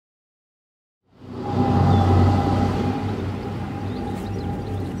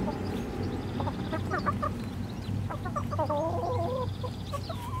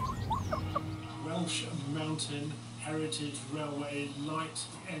Heritage Railway Light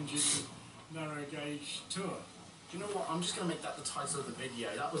Engine Narrow Gauge Tour. Do you know what? I'm just going to make that the title of the video.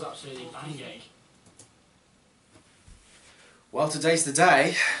 That was absolutely banging. Well, today's the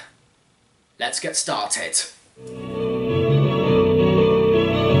day. Let's get started.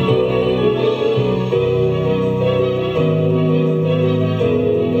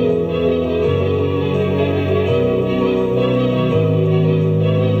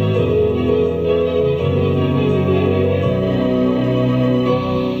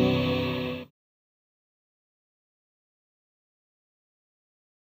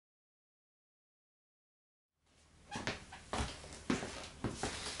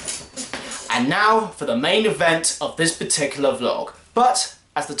 And now for the main event of this particular vlog. But,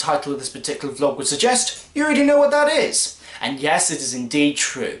 as the title of this particular vlog would suggest, you already know what that is. And yes, it is indeed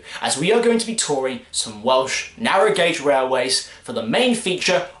true, as we are going to be touring some Welsh narrow gauge railways for the main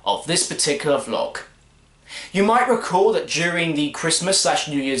feature of this particular vlog. You might recall that during the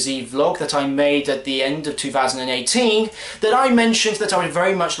Christmas/New Year's Eve vlog that I made at the end of 2018, that I mentioned that I would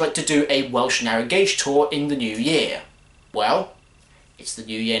very much like to do a Welsh narrow gauge tour in the new year. Well, it's the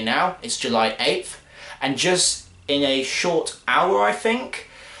new year now, it's July 8th, and just in a short hour I think,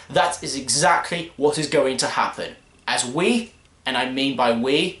 that is exactly what is going to happen. As we, and I mean by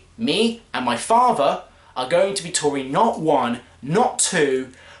we, me and my father, are going to be touring not one, not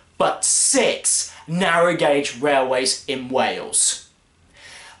two, but 6 narrow gauge railways in Wales.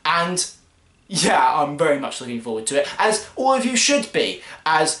 And yeah, I'm very much looking forward to it, as all of you should be,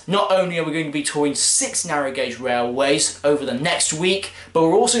 as not only are we going to be touring 6 narrow gauge railways over the next week, but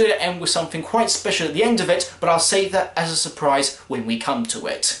we're also going to end with something quite special at the end of it, but I'll save that as a surprise when we come to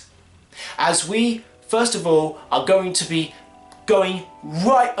it. As we, first of all, are going to be going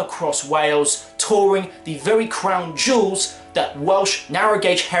right across Wales, touring the very crown jewels that Welsh narrow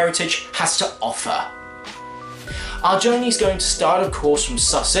gauge heritage has to offer. Our journey is going to start, of course, from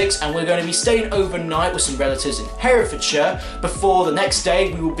Sussex, and we're going to be staying overnight with some relatives in Herefordshire before the next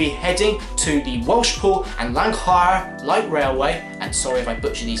day we will be heading to the Welshpool and Llanfair light railway, and sorry if I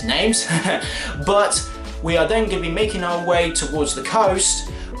butcher these names, but we are then going to be making our way towards the coast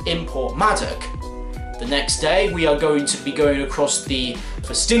in Porthmadog. The next day we are going to be going across the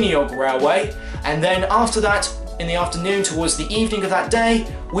Festiniog railway, and then after that, in the afternoon towards the evening of that day,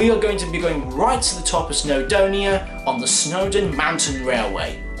 we are going to be going right to the top of Snowdonia on the Snowdon Mountain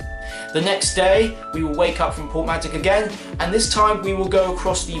Railway. The next day we will wake up from Porthmadog again, and this time we will go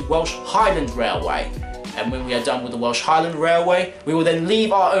across the Welsh Highland Railway. And when we are done with the Welsh Highland Railway, we will then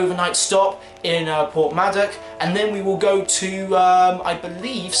leave our overnight stop in Porthmadog, and then we will go to, I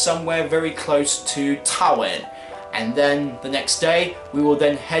believe, somewhere very close to Tywyn. And then the next day we will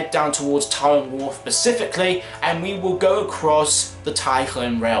then head down towards Tywyn Wharf specifically, and we will go across the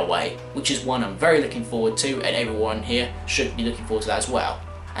Teichland Railway, which is one I'm very looking forward to, and everyone here should be looking forward to that as well.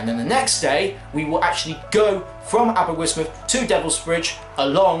 And then the next day we will actually go from Aberystwyth to Devilsbridge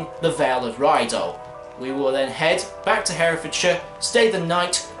along the Vale of Rheidol. We will then head back to Herefordshire, stay the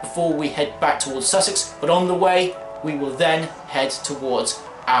night before we head back towards Sussex, but on the way we will then head towards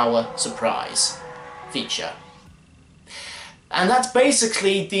our surprise feature. And that's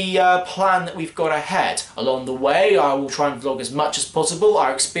basically the plan that we've got ahead. Along the way, I will try and vlog as much as possible,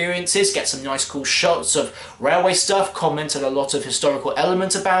 our experiences, get some nice cool shots of railway stuff, comment on a lot of historical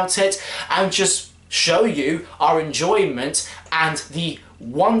elements about it, and just show you our enjoyment and the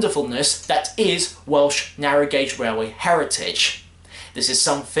wonderfulness that is Welsh narrow gauge railway heritage. This is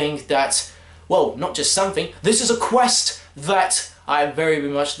something that, well, not just something, this is a quest that I'm very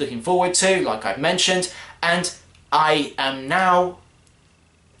much looking forward to, like I've mentioned, and I am now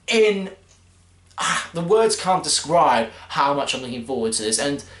in... the words can't describe how much I'm looking forward to this,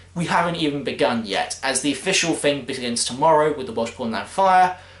 and we haven't even begun yet, as the official thing begins tomorrow with the Welshpool and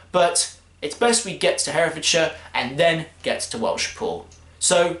Llanfair, but it's best we get to Herefordshire and then get to Welshpool.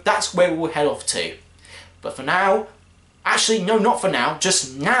 So that's where we'll head off to. But for now, actually no, not for now,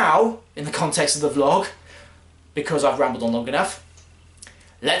 just now, in the context of the vlog, because I've rambled on long enough,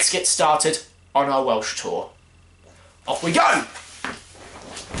 let's get started on our Welsh tour. Off we go!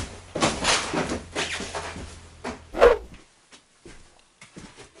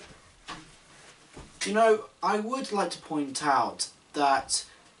 You know, I would like to point out that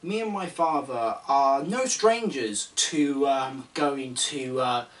me and my father are no strangers to going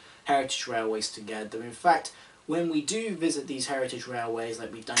to heritage railways together. In fact, when we do visit these heritage railways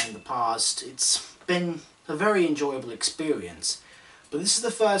like we've done in the past, it's been a very enjoyable experience. But this is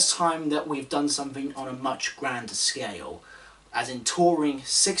the first time that we've done something on a much grander scale, as in touring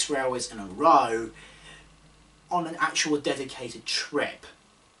 6 railways in a row on an actual dedicated trip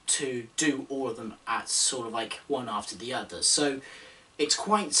to do all of them at sort of like one after the other. So it's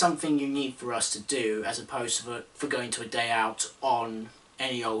quite something unique for us to do, as opposed to for going to a day out on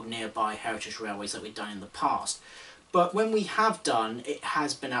any old nearby heritage railways that we've done in the past. But when we have done, it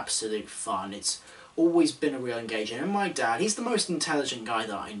has been absolute fun. It's always been a real engagement. And my dad, he's the most intelligent guy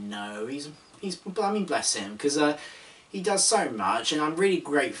that I know. I mean, bless him, because he does so much, and I'm really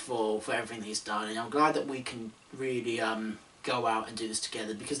grateful for everything he's done, and I'm glad that we can really go out and do this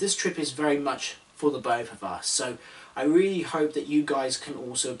together, because this trip is very much for the both of us. So I really hope that you guys can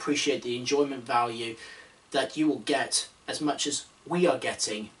also appreciate the enjoyment value that you will get as much as we are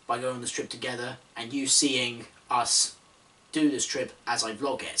getting by going on this trip together, and you seeing us do this trip as I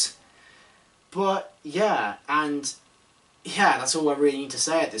vlog it. But yeah, and yeah, that's all I really need to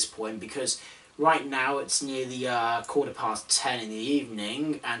say at this point, because right now it's nearly 10:15 in the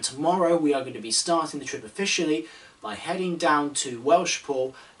evening, and tomorrow we are going to be starting the trip officially by heading down to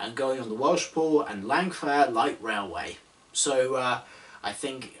Welshpool and going on the Welshpool and Llanfair light railway. So I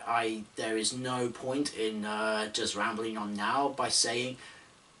think there is no point in just rambling on now by saying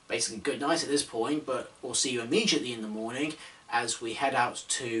basically good night at this point, but we'll see you immediately in the morning as we head out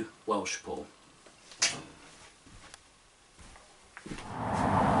to Welshpool.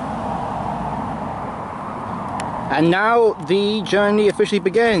 And now the journey officially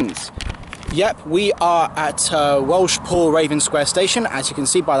begins. Yep, we are at Welshpool Raven Square Station, as you can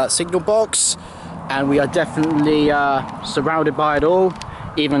see by that signal box, and we are definitely surrounded by it all,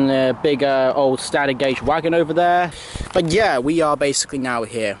 even the big old standard gauge wagon over there. But yeah, we are basically now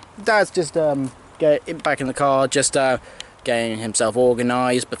here. Dad's just getting back in the car, just getting himself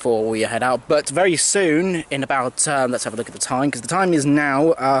organised before we head out. But very soon, in about, let's have a look at the time, because the time is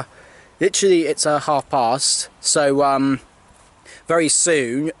now, literally it's 30:30, so very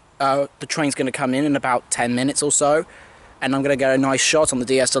soon the train's going to come in about 10 minutes or so, and I'm going to get a nice shot on the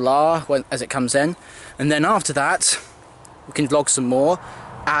DSLR as it comes in, and then after that we can vlog some more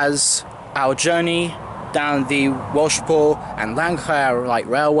as our journey down the Welshpool and Llanfair light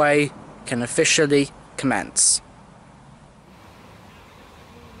railway can officially commence.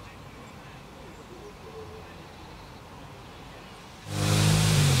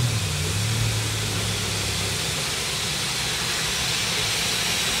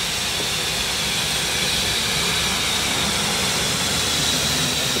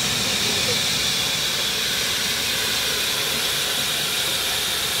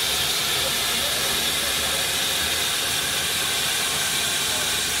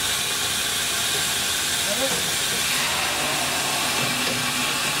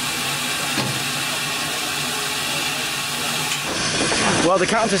 Well, the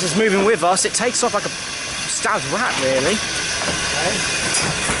Countess is moving with us. It takes off like a stabbed rat, really.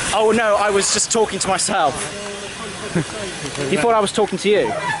 Oh no, I was just talking to myself. You thought I was talking to you?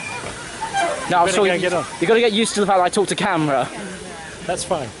 No, I was talking. You got to get used to the fact that I talk to camera. That's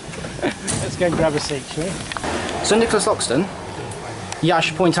fine. Let's go and grab a seat, shall we? So, Nicholas Loxton. Yeah, I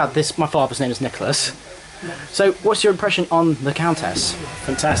should point out this. My father's name is Nicholas. So, what's your impression on the Countess?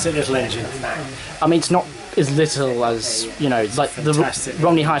 Fantastic little engine. I mean, it's not as little as, you know, it's like fantastic. The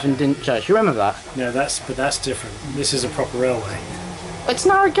Romney-Hyphen Church. You remember that? No, but that's different. This is a proper railway. It's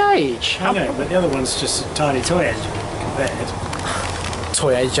narrow gauge. I know, but the other one's just a tiny toy engine compared.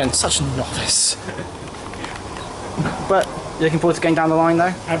 Toy engine, such a novice. But you're looking forward to going down the line,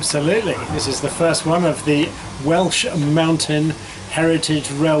 though? Absolutely. This is the first one of the Welsh Mountain Heritage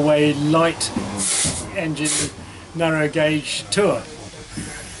Railway light engine narrow gauge tour.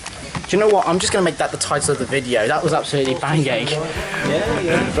 Do you know what? I'm just going to make that the title of the video. That was absolutely banging.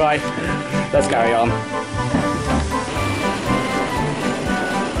 Yeah. Right, let's carry on.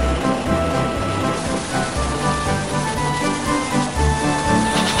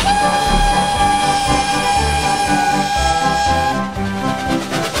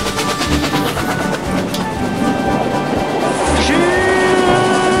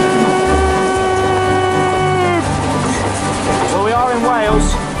 Well, we are in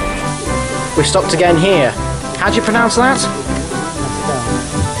Wales. We stopped again here. How do you pronounce that?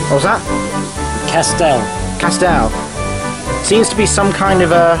 What was that? Castell. Castell. Seems to be some kind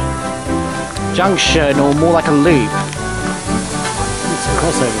of a junction, or more like a loop. It's a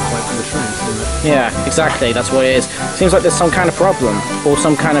crossover point for the trains, isn't it? Yeah, exactly, that's what it is. Seems like there's some kind of problem, or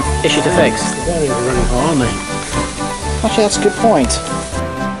some kind of issue to fix. The bearings are running hot, aren't they? Actually, that's a good point.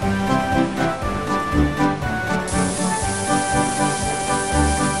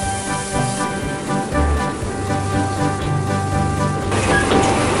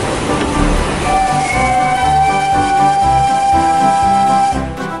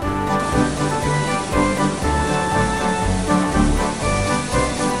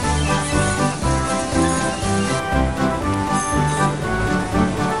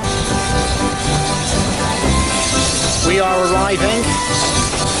 are arriving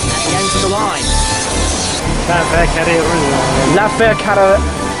at the end of the line. Llanfair carriage.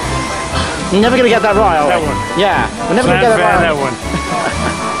 You're never going to get that right, are we? That one. Yeah, we're never going to get that right. That one.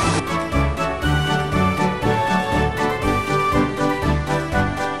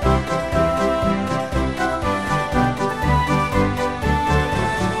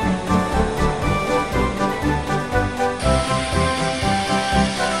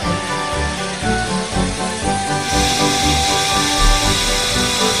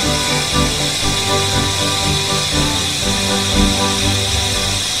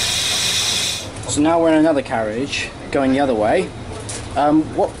 So now we're in another carriage, going the other way.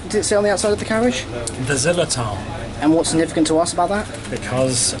 What did it say on the outside of the carriage? The Zillertal. And what's significant to us about that?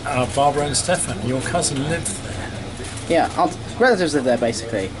 Because Barbara and Stefan, your cousin, lived there. Yeah, our relatives live there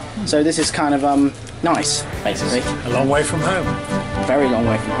basically. So this is kind of nice, basically. A long way from home. Very long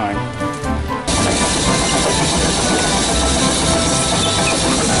way from home.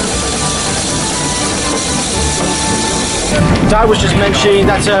 Dad was just mentioning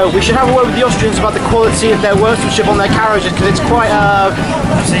that we should have a word with the Austrians about the quality of their workmanship on their carriages, because it's quite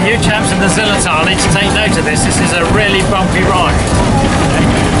So you chaps in the Zillertal need to take note of this. This is a really bumpy ride.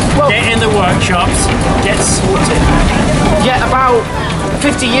 Well, get in the workshops, get sorted. Yeah, about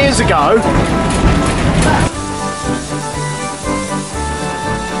 50 years ago.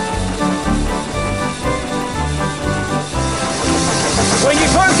 When you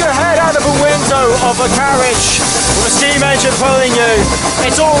poke your head out of a window of a carriage with a steam engine pulling you,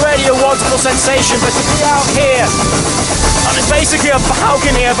 it's already a wonderful sensation, but to be out here, on basically a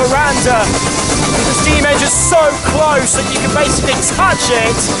balcony, a veranda, with the steam engine so close that you can basically touch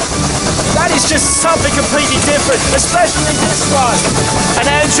it, that is just something completely different, especially this one. An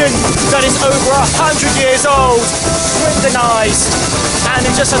engine that is over 100 years old, Britanised, and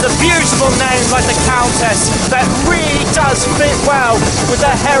it just has a beautiful name like the Countess that really does fit well with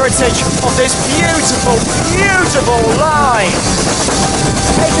the heritage of this beautiful, beautiful line.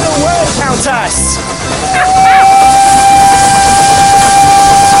 Take it away, Countess!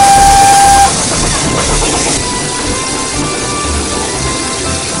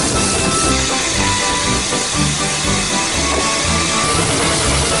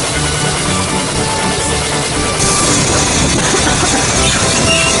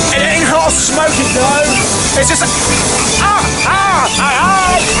 Smoking though, it's just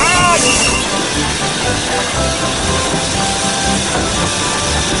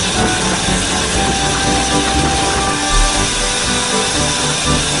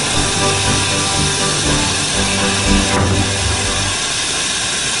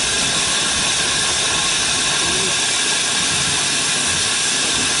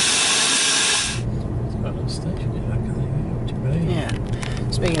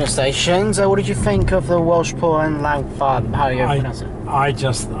Speaking of stations, what did you think of the Welshpool and Llanfair? How do you pronounce it? I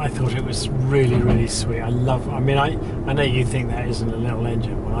thought it was really, really sweet. I know you think that isn't a little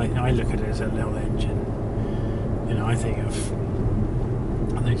engine. Well, I look at it as a little engine. You know, I think of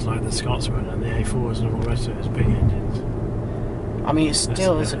things like the Scotsman and the A4s and all the rest of it as big engines. I mean, it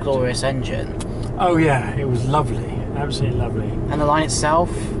still is a glorious engine. Oh yeah, it was lovely, absolutely lovely. And the line itself?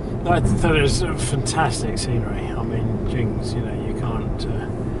 I thought it was fantastic scenery. I mean, jings, you know, you can't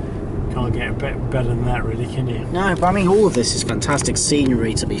get a bit better than that, really, can you? No, but I mean, all of this is fantastic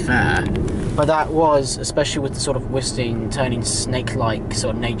scenery, to be fair. But that was, especially with the sort of twisting, turning, snake-like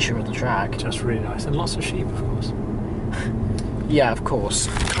sort of nature of the track. Just really nice, and lots of sheep, of course. Yeah, of course.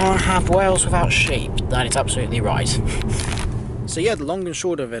 Can't have Wales without sheep. That is absolutely right. So yeah, the long and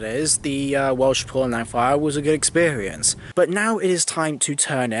short of it is, the Welshpool and Llanfair was a good experience. But now it is time to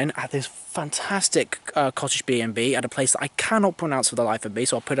turn in at this fantastic cottage B&B at a place that I cannot pronounce for the life of me,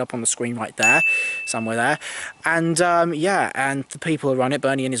 so I'll put it up on the screen right there, somewhere there. And yeah, and the people who run it,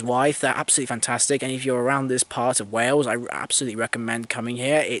 Bernie and his wife, they're absolutely fantastic. And if you're around this part of Wales, I absolutely recommend coming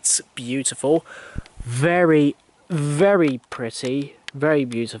here. It's beautiful, very, very pretty, very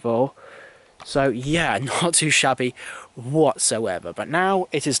beautiful. So yeah, not too shabby whatsoever. But now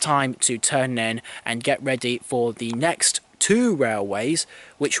it is time to turn in and get ready for the next two railways,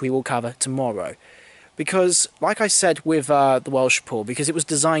 which we will cover tomorrow. Because, like I said with the Welshpool, because it was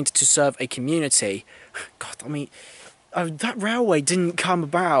designed to serve a community, God, I mean, that railway didn't come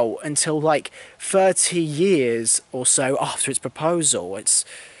about until like 30 years or so after its proposal. It's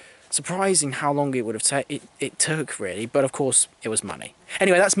surprising how long it would have it took, really, but of course it was money.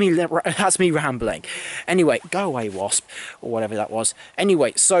 Anyway, that's me rambling. Anyway, go away, Wasp, or whatever that was.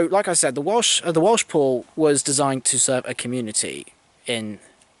 Anyway, so like I said, the Welshpool was designed to serve a community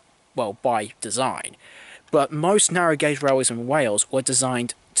by design, but most narrow gauge railways in Wales were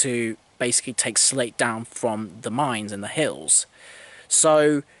designed to basically take slate down from the mines and the hills.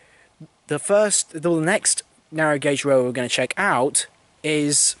 So the next narrow gauge road we're going to check out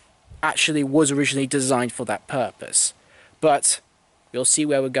was originally designed for that purpose, but we'll see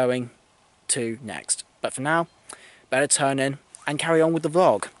where we're going to next. But for now, better turn in and carry on with the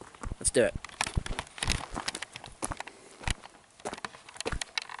vlog. Let's do it.